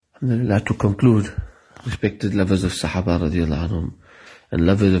Alhamdulillah, to conclude, respected lovers of Sahaba radiallahu anhum and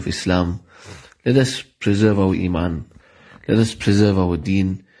lovers of Islam, let us preserve our Iman, let us preserve our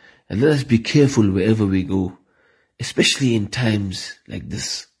Deen, and let us be careful wherever we go, especially in times like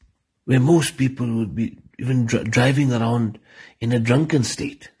this, where most people would be even driving around in a drunken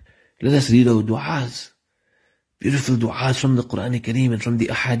state. Let us read our du'as, beautiful du'as from the Quran Kareem and from the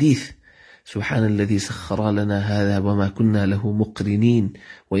Ahadith. سبحان الذي سخر لنا هذا وما كنا له مقرنين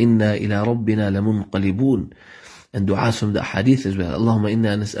وإنا إلى ربنا لمنقلبون. And du'as from the Ahadith as well. اللهم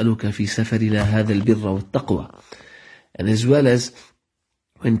إنا نسألك في سفرنا هذا البر والتقوى. And as well as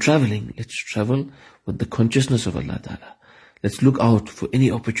when traveling, let's travel with the consciousness of Allah Ta'ala. Let's look out for any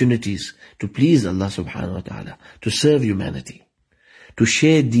opportunities to please Allah Subhanahu Wa Ta'ala, to serve humanity, to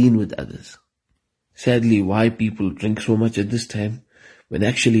share deen with others. Sadly, why people drink so much at this time, when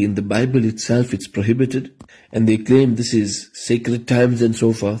actually in the Bible itself it's prohibited, and they claim this is sacred times and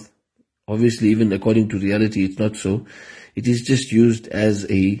so forth. Obviously, even according to reality, it's not so. It is just used as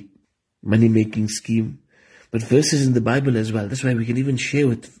a money-making scheme. But verses in the Bible as well, that's why we can even share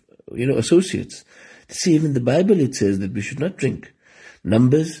with, associates. See, even in the Bible it says that we should not drink.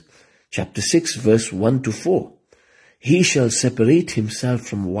 Numbers chapter 6 verse 1 to 4. He shall separate himself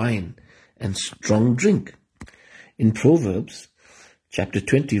from wine and strong drink. In Proverbs chapter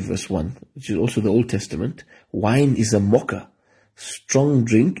 20 verse 1, which is also the Old Testament, wine is a mocker, strong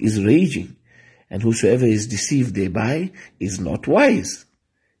drink is raging, and whosoever is deceived thereby is not wise.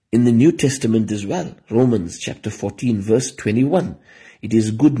 In the New Testament as well, Romans chapter 14 verse 21, it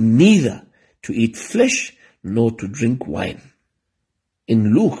is good neither to eat flesh nor to drink wine.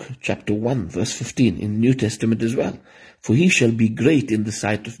 In Luke chapter 1 verse 15, in the New Testament as well, for he shall be great in the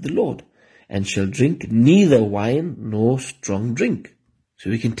sight of the Lord, and shall drink neither wine nor strong drink. So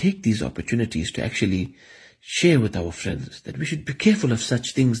we can take these opportunities to actually share with our friends that we should be careful of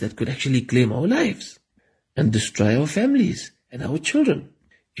such things that could actually claim our lives and destroy our families and our children.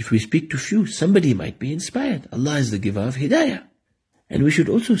 If we speak to few, somebody might be inspired. Allah is the giver of hidayah. And we should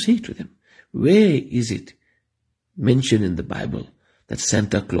also say to them, where is it mentioned in the Bible that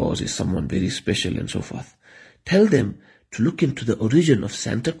Santa Claus is someone very special and so forth? Tell them to look into the origin of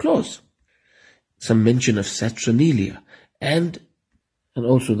Santa Claus. Some mention of Saturnalia, and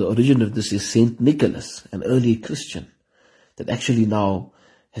also the origin of this is Saint Nicholas, an early Christian that actually now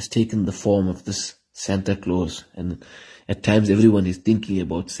has taken the form of this Santa Claus. And at times everyone is thinking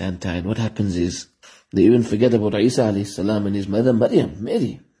about Santa, and what happens is they even forget about Isa alayhi salam and his mother Maryam,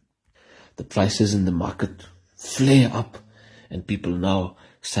 Mary. The prices in the market flare up, and people now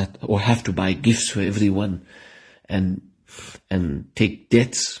have to buy gifts for everyone and take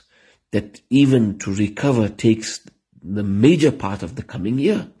debts that even to recover takes the major part of the coming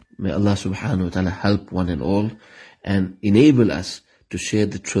year. May Allah subhanahu wa ta'ala help one and all and enable us to share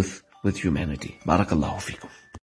the truth with humanity. Barakallahu feekum.